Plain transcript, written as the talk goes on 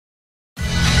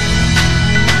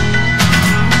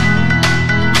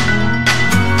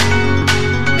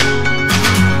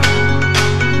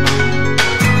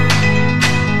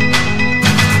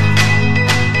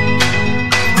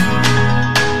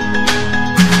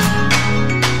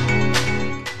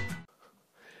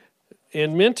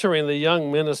In mentoring the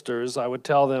young ministers, I would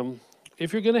tell them,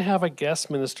 if you're going to have a guest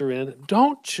minister in,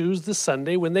 don't choose the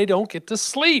Sunday when they don't get to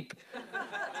sleep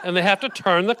and they have to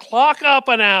turn the clock up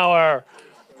an hour.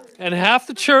 And half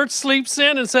the church sleeps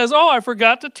in and says, oh, I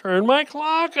forgot to turn my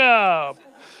clock up.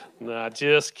 Nah,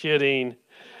 just kidding.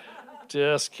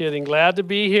 Just kidding. Glad to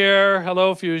be here.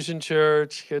 Hello, Fusion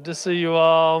Church. Good to see you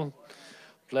all.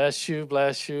 Bless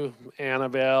you,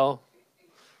 Annabelle,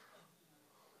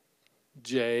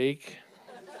 Jake.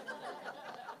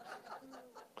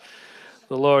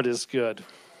 The Lord is good.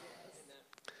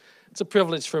 It's a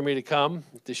privilege for me to come,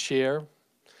 to share,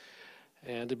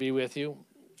 and to be with you.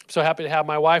 I'm so happy to have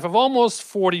my wife of almost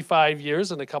 45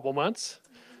 years in a couple months,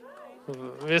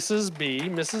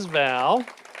 Mrs. Val.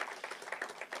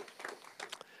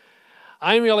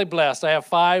 I'm really blessed. I have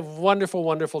 5 wonderful,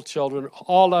 wonderful children.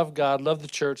 All love God, love the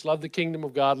church, love the kingdom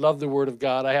of God, love the Word of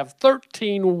God. I have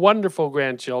 13 wonderful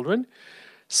grandchildren,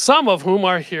 some of whom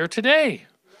are here today.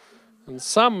 And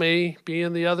some may be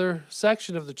in the other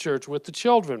section of the church with the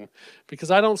children, because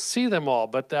I don't see them all,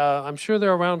 but I'm sure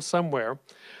they're around somewhere.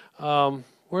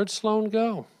 Where'd Sloan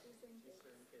go?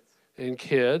 And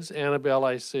kids. Annabelle,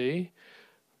 I see.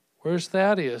 Where's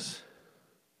Thaddeus?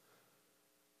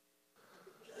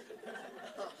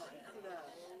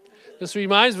 This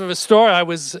reminds me of a story. I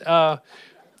was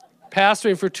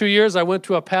pastoring for 2 years. I went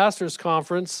to a pastor's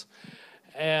conference,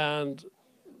 and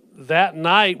that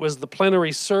night was the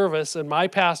plenary service, and my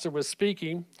pastor was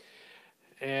speaking,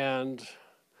 and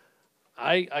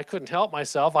I couldn't help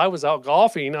myself. I was out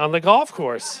golfing on the golf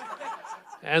course.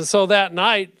 And so that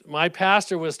night, my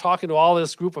pastor was talking to all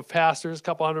this group of pastors, a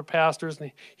couple hundred pastors,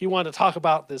 and he wanted to talk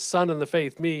about this son in the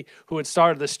faith, me, who had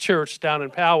started this church down in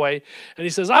Poway. And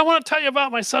he says, I want to tell you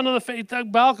about my son in the faith,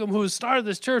 Doug Balcom, who started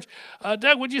this church.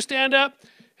 Doug, would you stand up?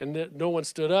 And no one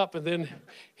stood up. And then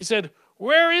he said,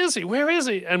 where is he? Where is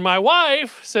he? And my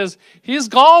wife says, he's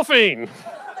golfing.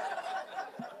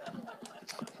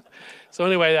 So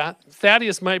anyway,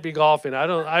 Thaddeus might be golfing.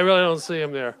 I really don't see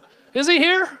him there. Is he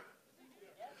here?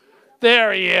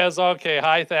 There he is. Okay.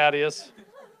 Hi, Thaddeus.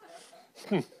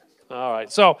 All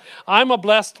right. So I'm a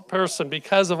blessed person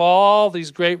because of all these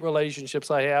great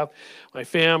relationships I have. My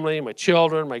family, my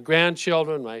children, my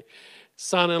grandchildren, my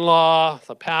son-in-law,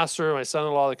 the pastor, my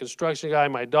son-in-law, the construction guy,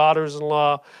 my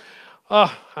daughters-in-law.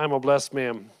 Oh, I'm a blessed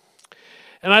man.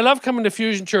 And I love coming to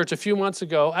Fusion Church. A few weeks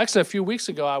ago,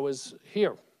 I was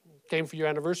here. Came for your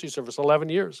anniversary service, 11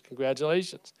 years.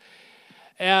 Congratulations.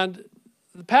 And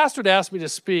the pastor had asked me to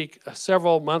speak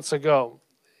several months ago.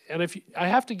 And I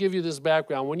have to give you this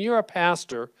background. When you're a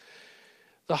pastor,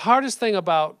 the hardest thing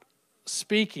about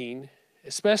speaking,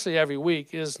 especially every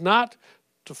week, is not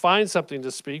to find something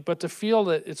to speak, but to feel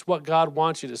that it's what God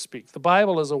wants you to speak. The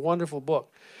Bible is a wonderful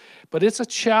book, but it's a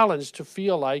challenge to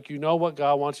feel like you know what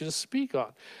God wants you to speak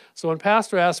on. So when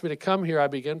Pastor asked me to come here, I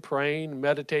began praying,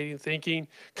 meditating, thinking,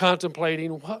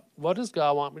 contemplating, what does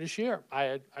God want me to share?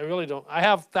 I really don't. I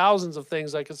have thousands of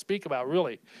things I could speak about,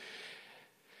 really.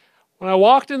 When I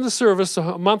walked in the service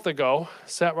a month ago,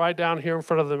 sat right down here in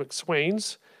front of the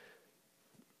McSwains,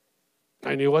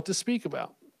 I knew what to speak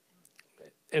about.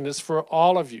 And it's for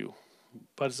all of you,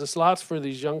 but it's lots for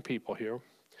these young people here.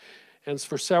 And it's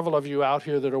for several of you out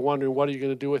here that are wondering, what are you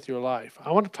going to do with your life?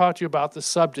 I want to talk to you about the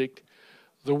subject,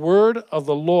 the word of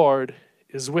the Lord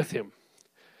is with him.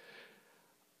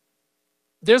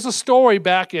 There's a story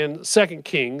back in 2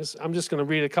 Kings. I'm just going to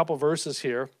read a couple verses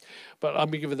here, but let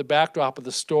me give you the backdrop of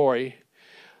the story.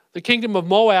 The kingdom of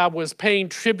Moab was paying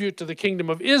tribute to the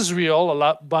kingdom of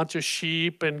Israel, bunch of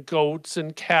sheep and goats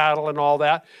and cattle and all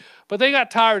that. But they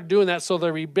got tired of doing that, so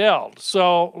they rebelled.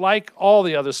 So like all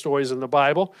the other stories in the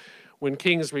Bible, when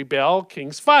kings rebel,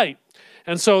 kings fight.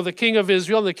 And so the king of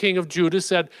Israel and the king of Judah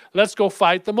said, let's go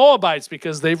fight the Moabites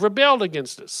because they've rebelled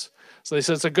against us. So they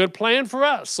said, it's a good plan for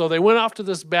us. So they went off to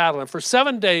this battle. And for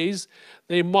 7 days,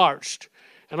 they marched.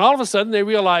 And all of a sudden, they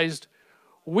realized,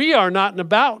 we are not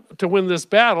about to win this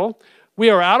battle.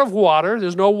 We are out of water.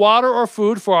 There's no water or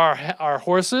food for our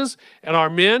horses and our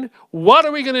men. What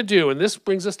are we going to do? And this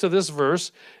brings us to this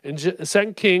verse in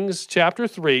 2 Kings chapter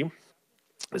 3.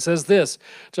 It says this,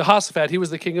 Jehoshaphat, he was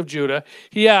the king of Judah,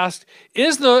 he asked,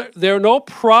 is there no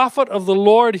prophet of the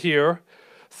Lord here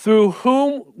through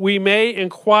whom we may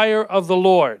inquire of the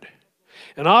Lord?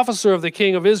 An officer of the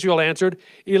king of Israel answered,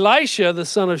 Elisha, the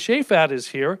son of Shaphat, is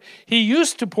here. He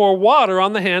used to pour water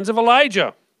on the hands of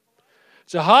Elijah.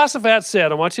 Jehoshaphat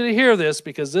said, I want you to hear this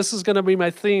because this is going to be my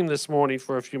theme this morning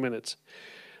for a few minutes.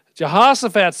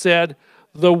 Jehoshaphat said,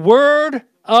 the word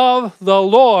of the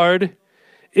Lord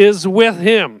is with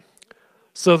him.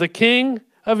 So the king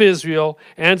of Israel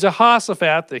and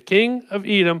Jehoshaphat, the king of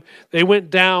Edom, they went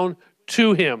down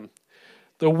to him.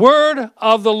 The word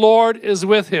of the Lord is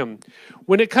with him.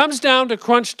 When it comes down to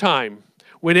crunch time,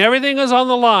 when everything is on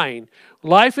the line,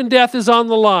 life and death is on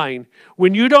the line,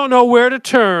 when you don't know where to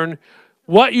turn,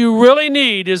 what you really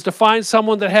need is to find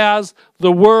someone that has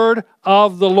the word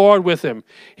of the Lord with him.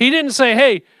 He didn't say,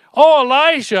 hey,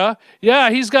 Elisha, yeah,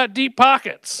 he's got deep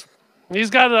pockets. He's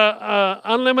got an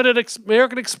unlimited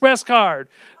American Express card.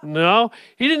 No.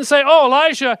 He didn't say,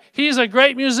 Elisha, he's a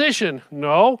great musician.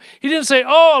 No. He didn't say,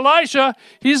 Elisha,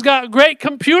 he's got great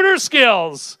computer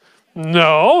skills.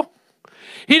 No.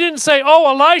 He didn't say,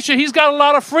 Elisha, he's got a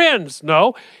lot of friends.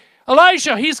 No.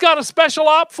 Elisha, he's got a special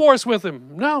op force with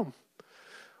him. No.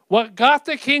 What got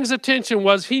the king's attention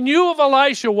was he knew of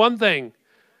Elisha one thing.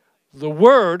 The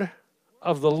word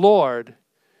of the Lord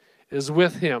is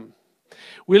with him.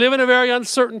 We live in a very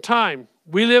uncertain time.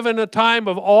 We live in a time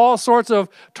of all sorts of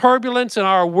turbulence in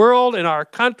our world, in our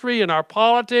country, in our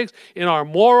politics, in our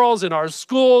morals, in our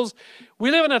schools. We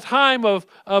live in a time of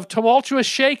tumultuous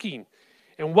shaking.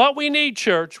 And what we need,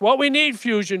 church, what we need,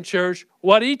 Fusion Church,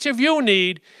 what each of you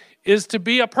need is to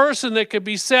be a person that could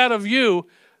be said of you,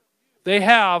 they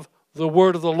have the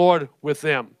word of the Lord with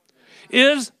them.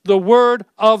 Is the word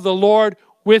of the Lord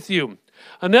with you?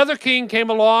 Another king came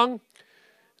along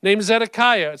named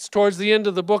Zedekiah. It's towards the end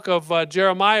of the book of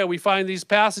Jeremiah we find these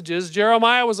passages.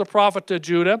 Jeremiah was a prophet to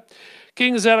Judah.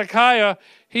 King Zedekiah,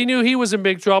 he knew he was in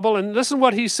big trouble. And listen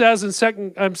what he says in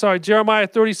Jeremiah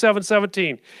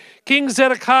 37:17. King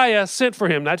Zedekiah sent for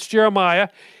him. That's Jeremiah.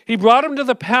 He brought him to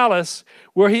the palace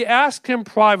where he asked him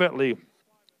privately,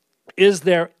 is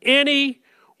there any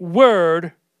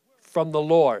word from the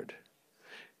Lord?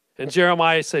 And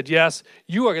Jeremiah said, yes,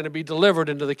 you are going to be delivered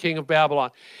into the king of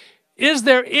Babylon. Is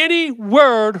there any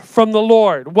word from the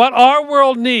Lord? What our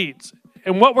world needs,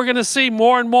 and what we're going to see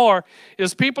more and more,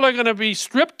 is people are going to be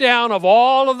stripped down of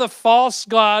all of the false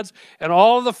gods and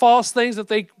all of the false things that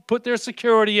they put their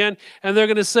security in, and they're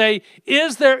going to say,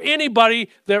 is there anybody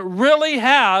that really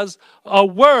has a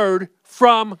word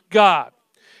from God?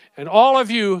 And all of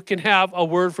you can have a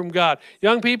word from God.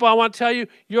 Young people, I want to tell you,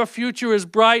 your future is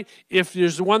bright if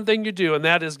there's one thing you do, and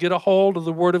that is get a hold of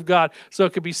the word of God. So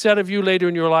it could be said of you later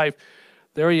in your life,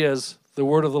 there he is, the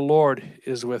word of the Lord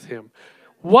is with him.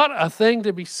 What a thing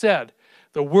to be said.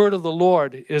 The word of the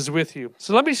Lord is with you.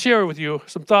 So let me share with you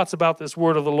some thoughts about this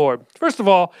word of the Lord. First of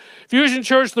all, Fusion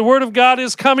Church, the word of God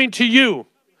is coming to you.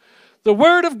 The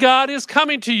word of God is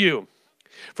coming to you.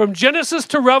 From Genesis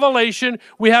to Revelation,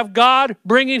 we have God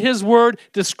bringing his word,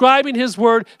 describing his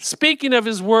word, speaking of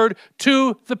his word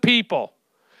to the people.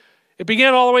 It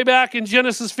began all the way back in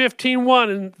Genesis 15:1,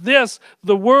 and this,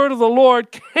 the word of the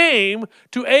Lord, came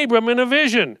to Abram in a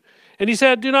vision. And he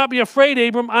said, do not be afraid,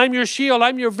 Abram, I'm your shield,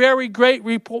 I'm your very great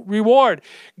reward.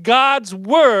 God's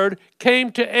word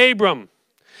came to Abram.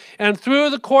 And through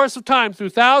the course of time, through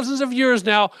thousands of years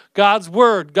now, God's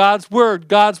word came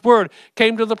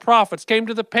to the prophets, came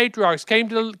to the patriarchs, came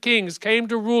to kings, came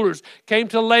to rulers, came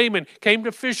to laymen, came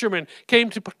to fishermen,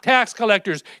 came to tax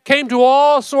collectors, came to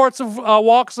all sorts of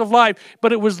walks of life.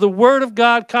 But it was the word of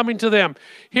God coming to them.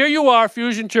 Here you are,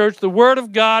 Fusion Church, the word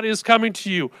of God is coming to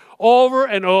you. Over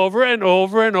and over and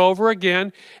over and over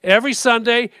again. Every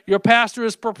Sunday, your pastor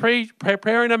is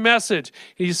preparing a message.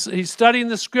 He's studying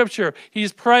the scripture.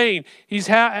 He's praying. He's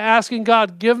asking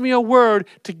God, give me a word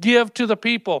to give to the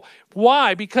people.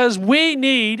 Why? Because we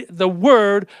need the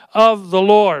word of the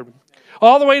Lord.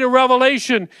 All the way to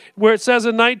Revelation, where it says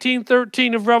in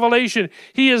 19:13 of Revelation,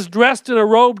 he is dressed in a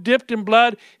robe dipped in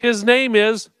blood. His name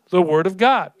is the Word of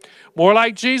God. More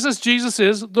like Jesus, Jesus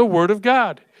is the Word of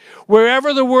God.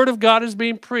 Wherever the word of God is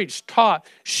being preached, taught,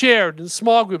 shared in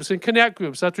small groups, in connect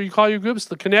groups, that's what you call your groups,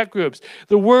 the connect groups,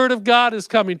 the word of God is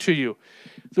coming to you.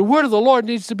 The word of the Lord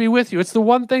needs to be with you. It's the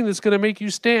one thing that's going to make you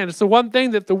stand. It's the one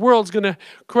thing that the world's going to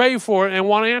crave for and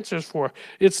want answers for.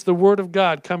 It's the word of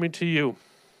God coming to you.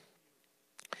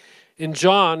 In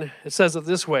John, it says it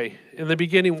this way, in the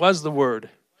beginning was the Word.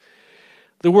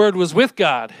 The Word was with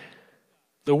God.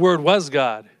 The Word was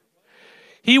God.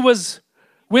 He was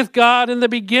with God in the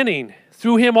beginning.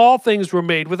 Through him all things were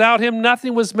made. Without him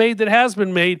nothing was made that has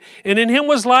been made. And in him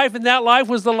was life, and that life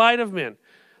was the light of men,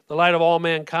 the light of all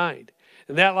mankind.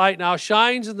 And that light now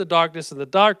shines in the darkness, and the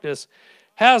darkness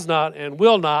has not and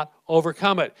will not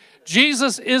overcome it.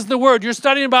 Jesus is the Word. You're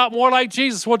studying about more like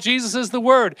Jesus. Well, Jesus is the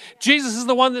Word. Jesus is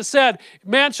the one that said,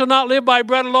 man shall not live by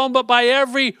bread alone, but by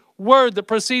every word that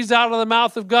proceeds out of the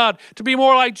mouth of God. To be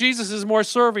more like Jesus is more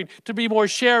serving, to be more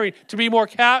sharing, to be more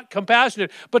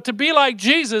compassionate. But to be like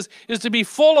Jesus is to be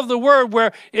full of the word,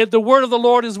 where the word of the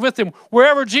Lord is with him.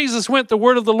 Wherever Jesus went, the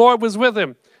word of the Lord was with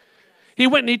him. He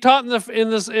went and he taught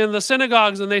in the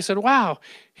synagogues, and they said, wow,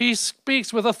 he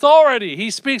speaks with authority.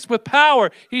 He speaks with power.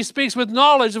 He speaks with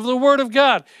knowledge of the Word of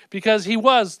God, because he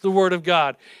was the Word of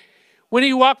God. When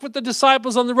he walked with the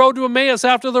disciples on the road to Emmaus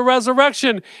after the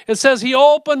resurrection, it says he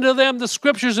opened to them the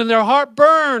Scriptures, and their heart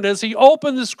burned as he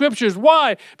opened the Scriptures.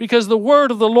 Why? Because the Word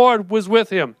of the Lord was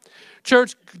with him.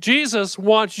 Church, Jesus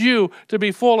wants you to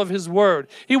be full of his Word.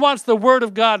 He wants the Word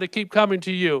of God to keep coming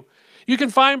to you. You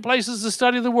can find places to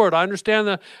study the Word. I understand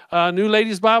the new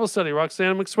ladies' Bible study.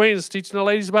 Roxanna McSwain is teaching a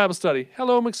ladies' Bible study.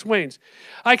 Hello, McSwains.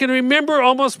 I can remember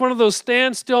almost one of those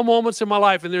standstill moments in my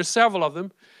life, and there's several of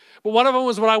them. But one of them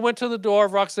was when I went to the door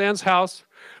of Roxanne's house,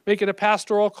 making a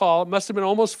pastoral call. It must have been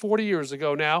almost 40 years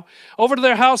ago now. Over to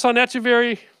their house on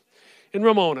Echeverry in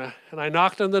Ramona, and I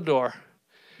knocked on the door.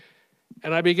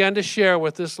 And I began to share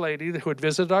with this lady who had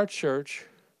visited our church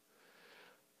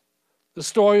the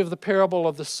story of the parable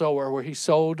of the sower, where he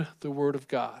sowed the Word of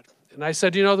God. And I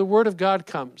said, you know, the Word of God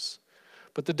comes,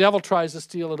 but the devil tries to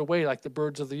steal it away like the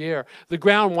birds of the air. The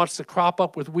ground wants to crop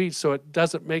up with weeds so it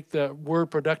doesn't make the Word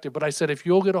productive. But I said, if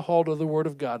you'll get a hold of the Word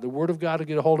of God will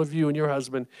get a hold of you and your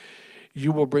husband,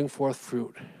 you will bring forth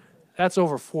fruit. That's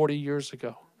over 40 years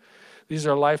ago. These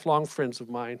are lifelong friends of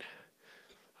mine.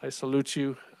 I salute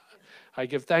you. I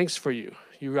give thanks for you.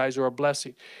 You guys are a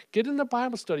blessing. Get in the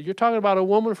Bible study. You're talking about a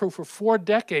woman who for 4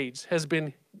 decades has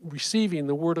been receiving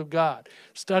the Word of God,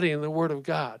 studying the Word of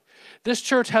God. This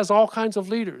church has all kinds of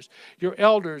leaders. Your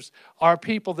elders are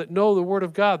people that know the Word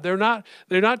of God. They're not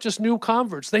just new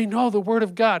converts. They know the Word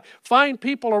of God. Find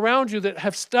people around you that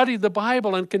have studied the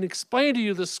Bible and can explain to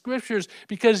you the Scriptures,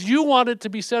 because you want it to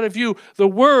be said of you, the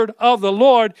Word of the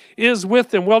Lord is with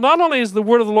them. Well, not only is the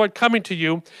Word of the Lord coming to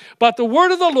you, but the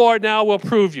Word of the Lord now will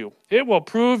prove you. It will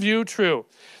prove you true.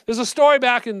 There's a story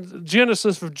back in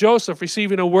Genesis of Joseph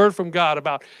receiving a word from God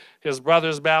about his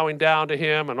brothers bowing down to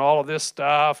him and all of this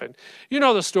stuff. And you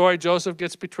know the story. Joseph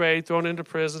gets betrayed, thrown into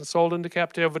prison, sold into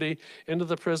captivity, into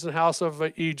the prison house of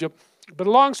Egypt. But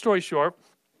long story short,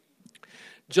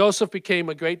 Joseph became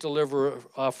a great deliverer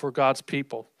for God's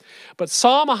people. But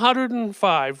Psalm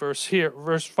 105,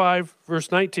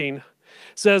 verse 19,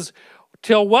 says,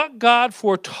 till what God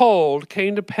foretold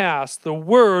came to pass, the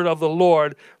word of the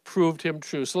Lord proved him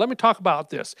true. So let me talk about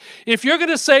this. If you're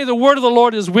going to say the word of the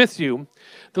Lord is with you,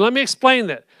 then let me explain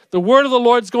that. The word of the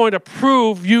Lord is going to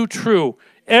prove you true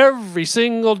every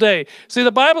single day. See,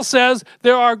 the Bible says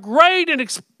there are great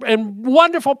and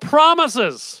wonderful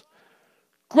promises,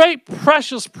 great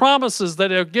precious promises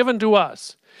that are given to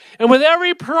us. And with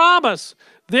every promise,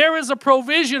 there is a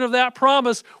provision of that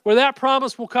promise where that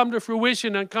promise will come to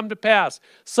fruition and come to pass.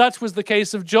 Such was the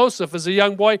case of Joseph as a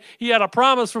young boy. He had a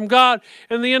promise from God.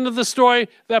 And at the end of the story,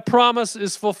 that promise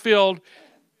is fulfilled.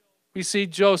 We see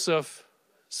Joseph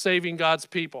saving God's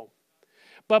people.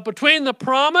 But between the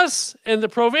promise and the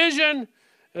provision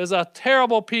is a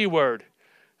terrible P word,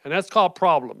 and that's called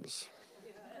problems.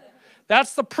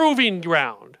 That's the proving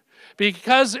ground.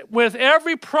 Because with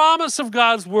every promise of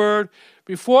God's word,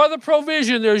 before the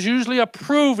provision, there's usually a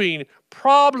proving,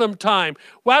 problem time.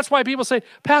 Well, that's why people say,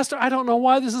 Pastor, I don't know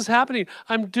why this is happening.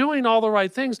 I'm doing all the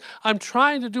right things. I'm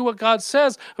trying to do what God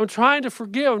says. I'm trying to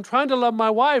forgive. I'm trying to love my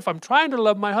wife. I'm trying to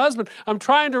love my husband. I'm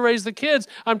trying to raise the kids.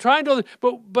 I'm trying to,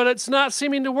 but it's not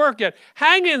seeming to work yet.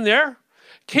 Hang in there.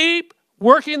 Keep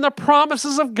working the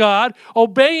promises of God,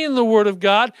 obeying the Word of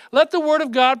God. Let the Word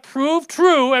of God prove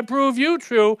true and prove you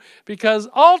true, because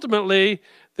ultimately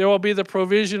there will be the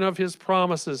provision of his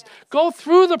promises. Go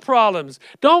through the problems.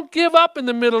 Don't give up in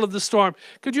the middle of the storm.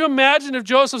 Could you imagine if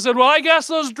Joseph said, well, I guess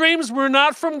those dreams were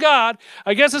not from God.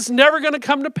 I guess it's never going to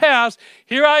come to pass.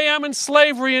 Here I am in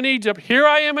slavery in Egypt. Here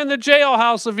I am in the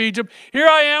jailhouse of Egypt. Here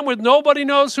I am with nobody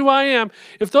knows who I am.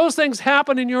 If those things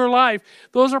happen in your life,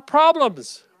 those are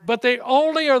problems. But they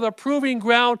only are the proving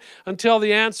ground until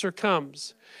the answer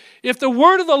comes. If the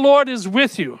word of the Lord is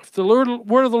with you, if the word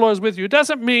of the Lord is with you, it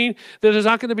doesn't mean that there's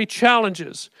not going to be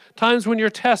challenges, times when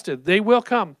you're tested. They will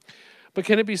come. But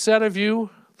can it be said of you,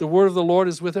 the word of the Lord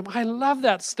is with him? I love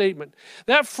that statement.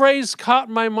 That phrase caught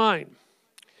my mind.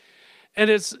 And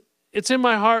it's in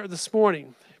my heart this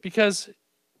morning, because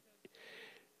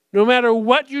no matter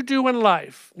what you do in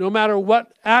life, no matter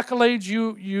what accolades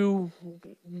you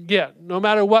get, no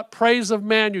matter what praise of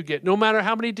man you get, no matter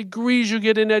how many degrees you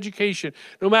get in education,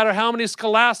 no matter how many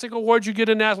scholastic awards you get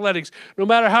in athletics, no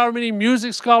matter how many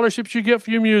music scholarships you get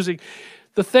for your music,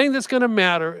 the thing that's going to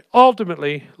matter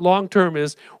ultimately, long term,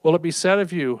 is, will it be said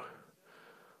of you,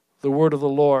 the word of the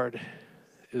Lord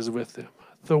is with them.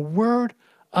 The word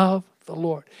of the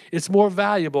Lord. It's more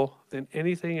valuable than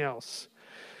anything else.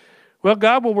 Well,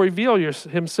 God will reveal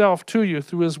himself to you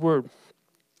through his word.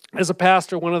 As a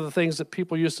pastor, one of the things that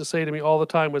people used to say to me all the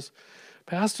time was,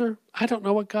 Pastor, I don't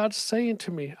know what God's saying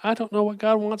to me. I don't know what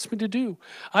God wants me to do.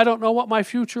 I don't know what my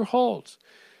future holds.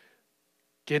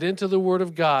 Get into the Word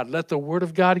of God. Let the Word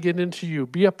of God get into you.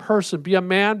 Be a person, be a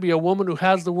man, be a woman who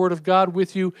has the Word of God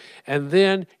with you, and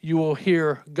then you will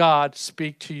hear God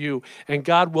speak to you, and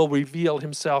God will reveal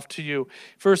himself to you.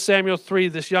 1 Samuel 3,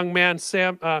 this young man,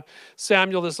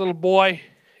 Samuel, this little boy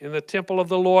in the temple of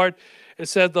the Lord, it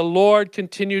said, the Lord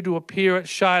continued to appear at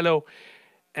Shiloh,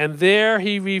 and there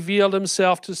he revealed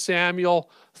himself to Samuel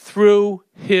through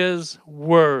his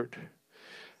Word.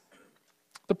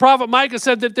 The prophet Micah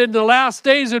said that in the last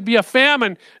days there'd be a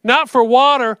famine, not for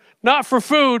water, not for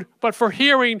food, but for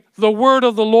hearing the word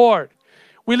of the Lord.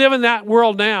 We live in that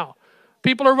world now.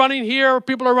 People are running here,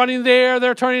 people are running there,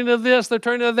 they're turning to this, they're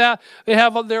turning to that. They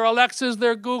have their Alexas,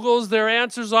 their Googles, their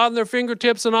answers on their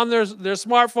fingertips and on their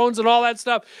smartphones and all that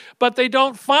stuff. But they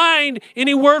don't find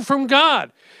any word from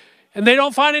God. And they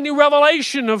don't find any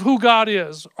revelation of who God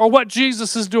is or what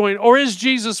Jesus is doing, or is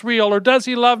Jesus real, or does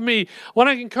he love me? I want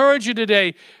to encourage you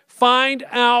today, find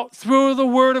out through the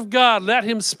Word of God. Let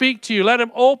him speak to you. Let him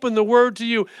open the Word to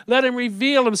you. Let him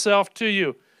reveal himself to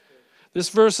you. This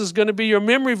verse is going to be your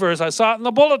memory verse. I saw it in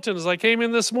the bulletin as I came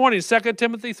in this morning, 2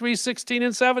 Timothy 3:16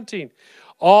 and 17.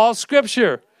 All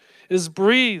Scripture is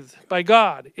breathed by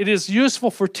God. It is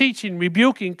useful for teaching,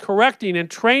 rebuking, correcting,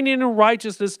 and training in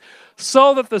righteousness,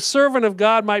 so that the servant of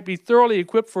God might be thoroughly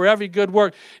equipped for every good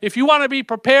work. If you want to be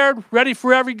prepared, ready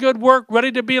for every good work,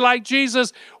 ready to be like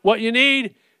Jesus, what you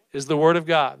need is the Word of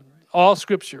God. All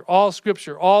Scripture, all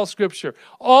Scripture, all Scripture,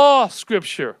 all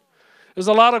Scripture. There's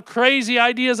a lot of crazy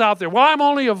ideas out there. Well, I'm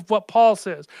only of what Paul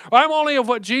says. Or I'm only of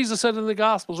what Jesus said in the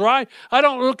Gospels. Or I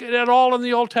don't look at it all in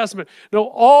the Old Testament. No,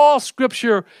 all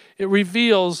Scripture, it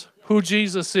reveals who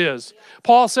Jesus is.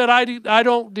 Paul said, I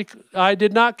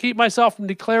did not keep myself from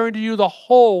declaring to you the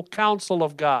whole counsel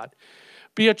of God.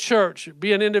 Be a church,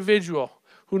 be an individual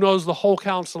who knows the whole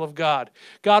counsel of God.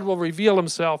 God will reveal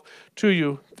himself to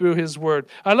you through his word.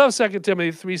 I love 2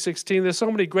 Timothy 3:16. There's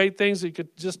so many great things that you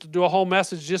could just do a whole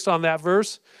message just on that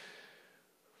verse.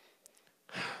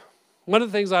 One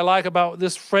of the things I like about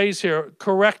this phrase here,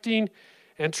 correcting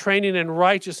and training in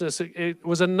righteousness, it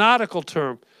was a nautical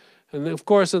term. And of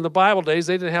course, in the Bible days,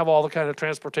 they didn't have all the kind of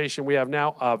transportation we have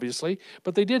now, obviously,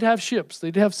 but they did have ships.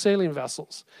 They did have sailing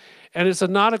vessels. And it's a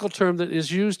nautical term that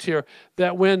is used here,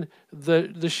 that when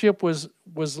the ship was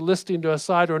listing to a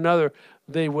side or another,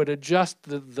 they would adjust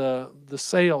the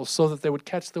sails so that they would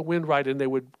catch the wind right and they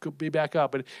would be back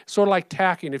up. And sort of like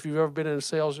tacking, if you've ever been in a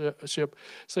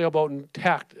sailboat and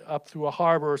tacked up through a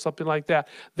harbor or something like that.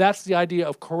 That's the idea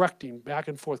of correcting, back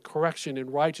and forth, correction in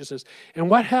righteousness. And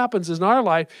what happens in our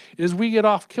life is we get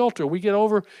off kilter. We get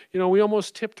over, we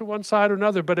almost tip to one side or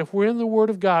another. But if we're in the Word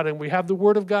of God and we have the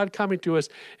Word of God coming to us,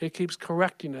 it keeps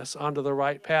correcting us onto the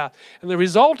right path. And the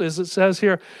result is, it says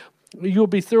here, you'll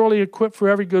be thoroughly equipped for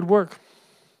every good work.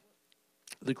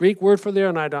 The Greek word for there,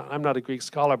 and I'm not a Greek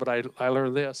scholar, but I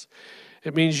learned this.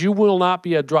 It means you will not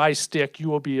be a dry stick. You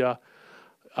will be a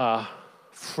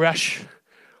fresh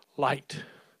light.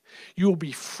 You will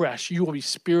be fresh. You will be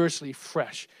spiritually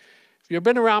fresh. Have you ever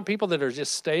been around people that are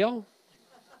just stale?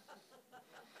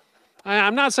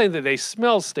 I'm not saying that they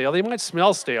smell stale. They might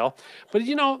smell stale. But,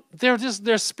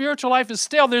 their spiritual life is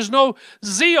stale. There's no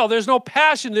zeal. There's no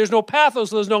passion. There's no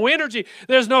pathos. There's no energy.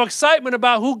 There's no excitement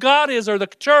about who God is or the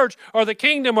church or the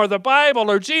kingdom or the Bible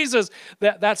or Jesus.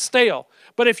 That's stale.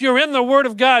 But if you're in the Word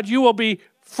of God, you will be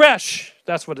fresh.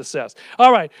 That's what it says.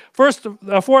 All right.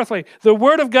 Fourthly, the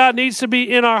Word of God needs to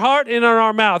be in our heart and in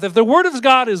our mouth. If the Word of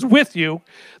God is with you,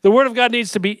 the Word of God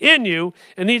needs to be in you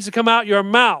and needs to come out your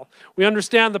mouth. We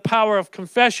understand the power of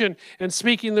confession and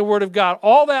speaking the Word of God.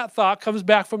 All that thought comes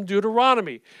back from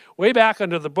Deuteronomy. Way back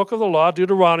under the book of the law,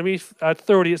 Deuteronomy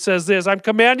 30, it says this, I'm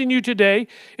commanding you today.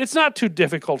 It's not too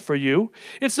difficult for you.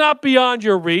 It's not beyond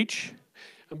your reach.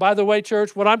 And by the way,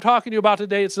 church, what I'm talking to you about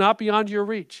today, it's not beyond your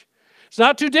reach. It's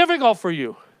not too difficult for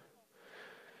you.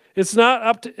 It's not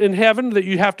up in heaven that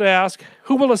you have to ask,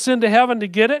 who will ascend to heaven to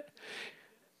get it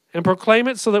and proclaim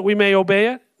it so that we may obey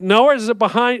it? Nor is it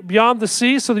beyond the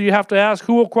sea so that you have to ask,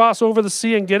 who will cross over the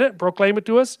sea and get it, proclaim it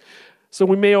to us so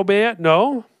we may obey it?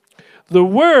 No. The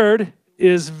Word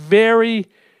is very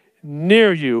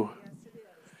near you.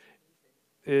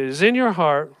 It is in your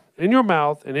heart, in your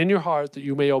mouth, and in your heart that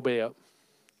you may obey it.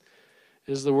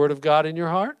 Is the Word of God in your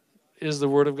heart? Is the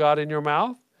Word of God in your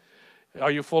mouth?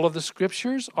 Are you full of the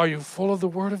Scriptures? Are you full of the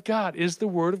Word of God? Is the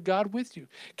Word of God with you?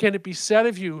 Can it be said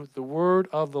of you, the Word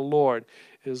of the Lord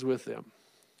is with them?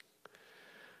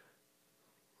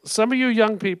 Some of you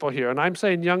young people here, and I'm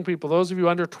saying young people, those of you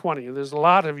under 20, and there's a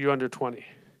lot of you under 20.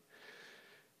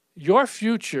 Your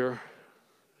future,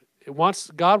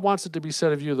 God wants it to be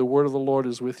said of you, the word of the Lord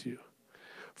is with you.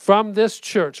 From this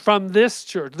church,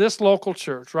 this local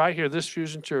church, right here, this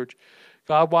Fusion Church,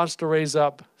 God wants to raise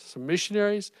up some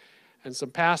missionaries and some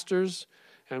pastors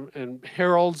and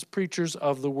heralds, preachers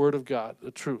of the Word of God,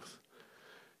 the truth.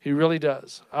 He really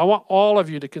does. I want all of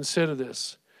you to consider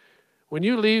this. When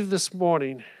you leave this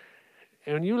morning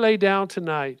and when you lay down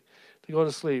tonight to go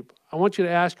to sleep, I want you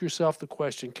to ask yourself the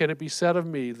question, can it be said of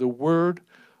me, the Word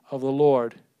of the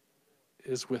Lord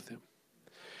is with him?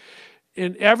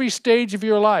 In every stage of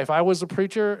your life. I was a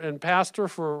preacher and pastor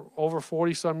for over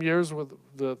 40-some years with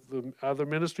the other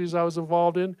ministries I was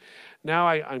involved in. Now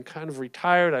I'm kind of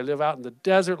retired. I live out in the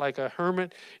desert like a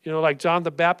hermit, like John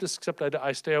the Baptist, except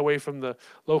I stay away from the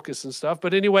locusts and stuff.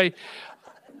 But anyway,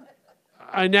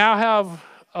 I now have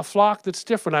a flock that's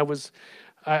different.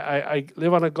 I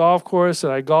live on a golf course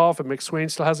and I golf, and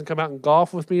McSwain still hasn't come out and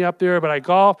golf with me up there, but I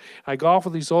golf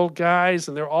with these old guys,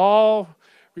 and they're all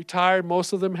retired.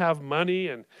 Most of them have money,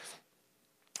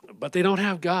 but they don't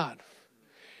have God.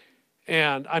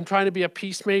 And I'm trying to be a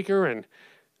peacemaker, and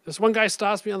this one guy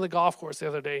stops me on the golf course the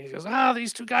other day. He goes,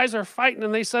 these two guys are fighting,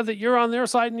 and they said that you're on their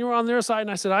side and you're on their side. And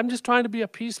I said, I'm just trying to be a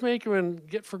peacemaker and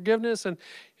get forgiveness. And,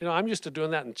 I'm used to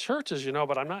doing that in churches,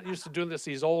 but I'm not used to doing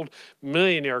these old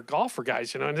millionaire golfer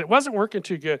guys, and it wasn't working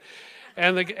too good.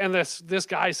 And this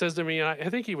guy says to me, and I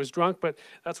think he was drunk, but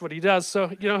that's what he does.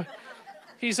 So,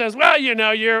 he says, well,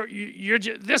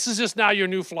 this is just now your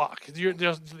new flock.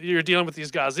 You're dealing with these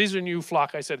guys. These are new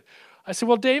flock. I said,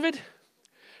 well, David,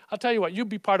 I'll tell you what, you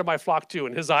be part of my flock too.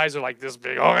 And his eyes are like this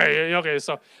big. Okay.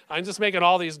 So I'm just making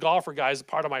all these golfer guys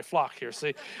part of my flock here,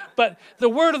 see? But the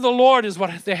word of the Lord is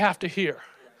what they have to hear.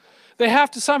 They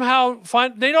have to somehow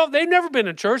they've never been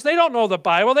in church. They don't know the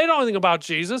Bible. They don't know anything about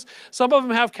Jesus. Some of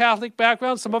them have Catholic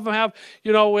backgrounds. Some of them have,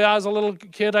 when I was a little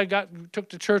kid, took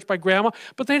to church by grandma.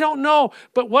 But they don't know.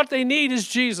 But what they need is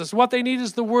Jesus. What they need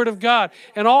is the Word of God.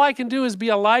 And all I can do is be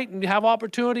a light and have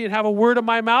opportunity and have a word in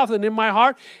my mouth and in my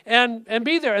heart and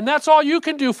be there. And that's all you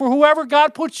can do for whoever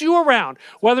God puts you around.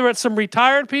 Whether it's some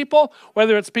retired people,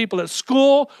 whether it's people at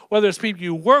school, whether it's people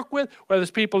you work with, whether it's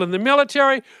people in the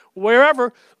military,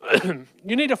 wherever,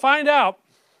 you need to find out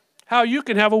how you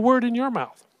can have a word in your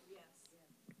mouth.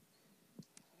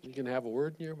 You can have a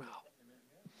word in your mouth.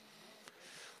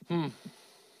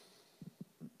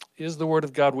 Is the Word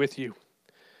of God with you?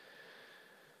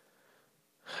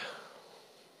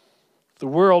 The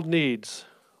world needs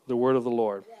the Word of the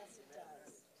Lord.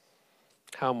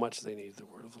 How much they need the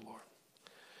Word of the Lord.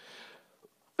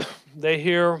 They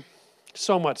hear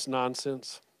so much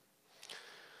nonsense.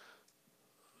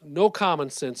 No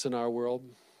common sense in our world.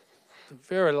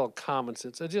 Very little common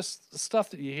sense. It's just the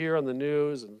stuff that you hear on the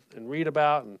news and read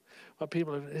about and what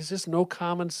people are. It's just no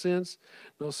common sense,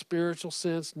 no spiritual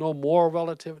sense, no moral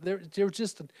relativity. There's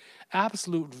just an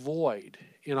absolute void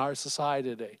in our society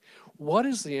today. What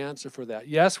is the answer for that?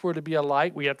 Yes, we're to be a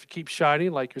light. We have to keep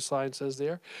shining, like your sign says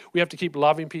there. We have to keep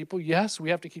loving people. Yes,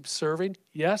 we have to keep serving.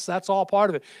 Yes, that's all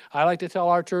part of it. I like to tell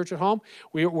our church at home,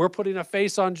 we're putting a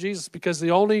face on Jesus, because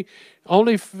the only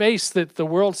face that the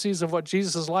world sees of what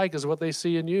Jesus is like is what they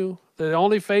see in you. The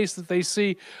only face that they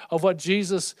see of what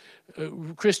Jesus,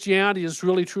 Christianity is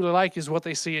really, truly like is what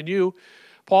they see in you.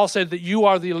 Paul said that you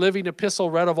are the living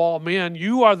epistle read of all men.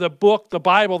 You are the book, the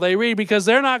Bible they read, because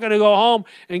they're not going to go home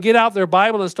and get out their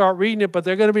Bible and start reading it, but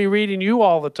they're going to be reading you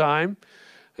all the time.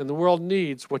 And the world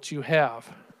needs what you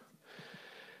have.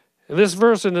 And this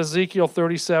verse in Ezekiel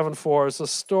 37:4 is the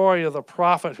story of the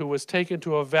prophet who was taken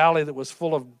to a valley that was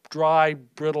full of dry,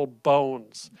 brittle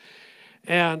bones.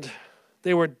 And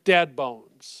they were dead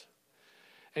bones.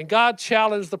 And God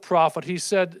challenged the prophet. He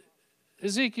said,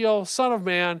 Ezekiel, son of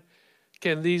man,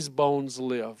 can these bones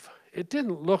live? It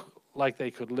didn't look like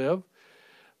they could live.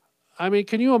 I mean,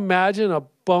 can you imagine a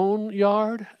bone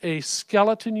yard, a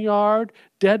skeleton yard,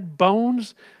 dead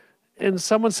bones? And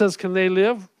someone says, can they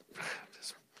live?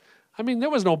 I mean, there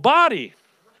was no body.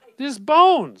 Just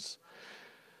bones.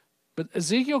 But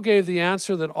Ezekiel gave the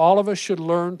answer that all of us should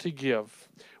learn to give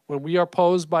when we are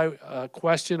posed by a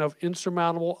question of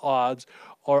insurmountable odds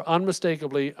or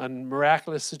unmistakably a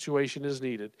miraculous situation is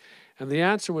needed. And the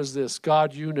answer was this: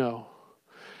 God, you know.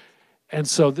 And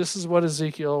so this is what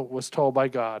Ezekiel was told by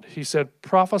God. He said,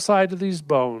 prophesy to these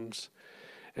bones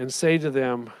and say to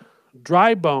them,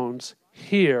 dry bones,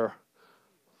 hear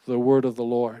the word of the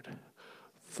Lord.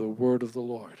 The word of the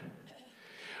Lord.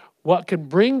 What can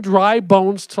bring dry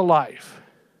bones to life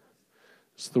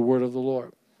is the word of the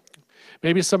Lord.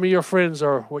 Maybe some of your friends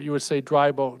are what you would say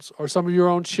dry bones, or some of your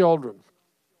own children,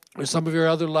 or some of your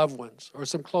other loved ones, or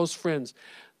some close friends.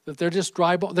 that they're just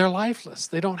dry bones. They're lifeless.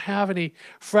 They don't have any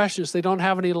freshness. They don't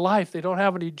have any life. They don't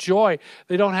have any joy.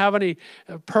 They don't have any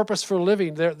purpose for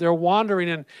living. They're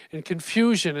wandering in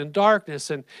confusion and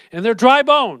darkness, and they're dry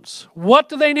bones. What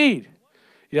do they need?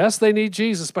 Yes, they need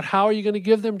Jesus, but how are you going to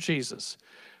give them Jesus?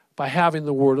 By having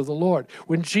the word of the Lord.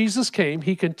 When Jesus came,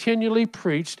 he continually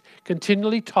preached,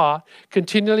 continually taught,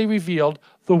 continually revealed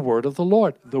the word of the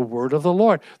Lord. The word of the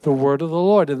Lord. The word of the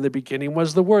Lord. In the beginning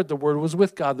was the Word. The Word was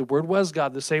with God. The Word was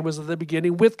God. The same was at the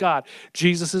beginning with God.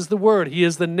 Jesus is the Word. He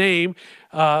is the name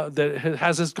that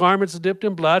has his garments dipped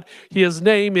in blood. His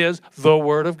name is the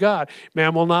Word of God.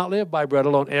 Man will not live by bread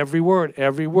alone. Every word,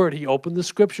 every word. He opened the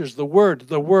Scriptures. The Word,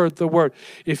 the Word, the Word.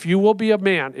 If you will be a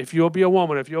man, if you will be a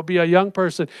woman, if you'll be a young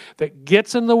person that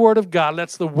gets in the Word of God,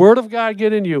 lets the Word of God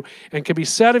get in you, and can be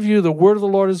said of you, the Word of the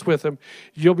Lord is with him,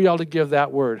 you'll be able to give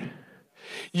that word.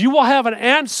 You will have an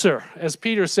answer, as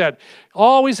Peter said.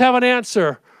 Always have an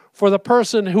answer for the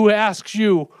person who asks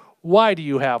you, why do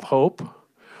you have hope?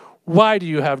 Why do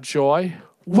you have joy?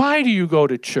 Why do you go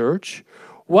to church?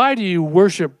 Why do you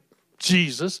worship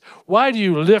Jesus? Why do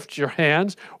you lift your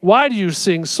hands? Why do you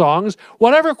sing songs?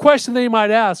 Whatever question they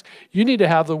might ask, you need to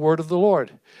have the word of the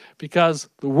Lord. Because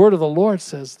the word of the Lord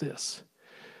says this: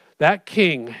 that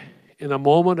king, in a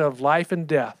moment of life and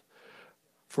death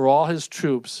for all his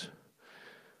troops,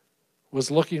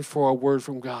 was looking for a word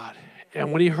from God.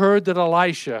 And when he heard that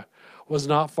Elisha was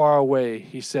not far away,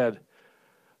 he said,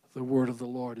 the word of the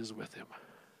Lord is with him.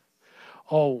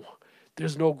 Oh,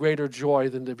 there's no greater joy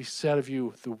than to be said of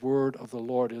you, the word of the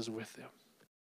Lord is with him.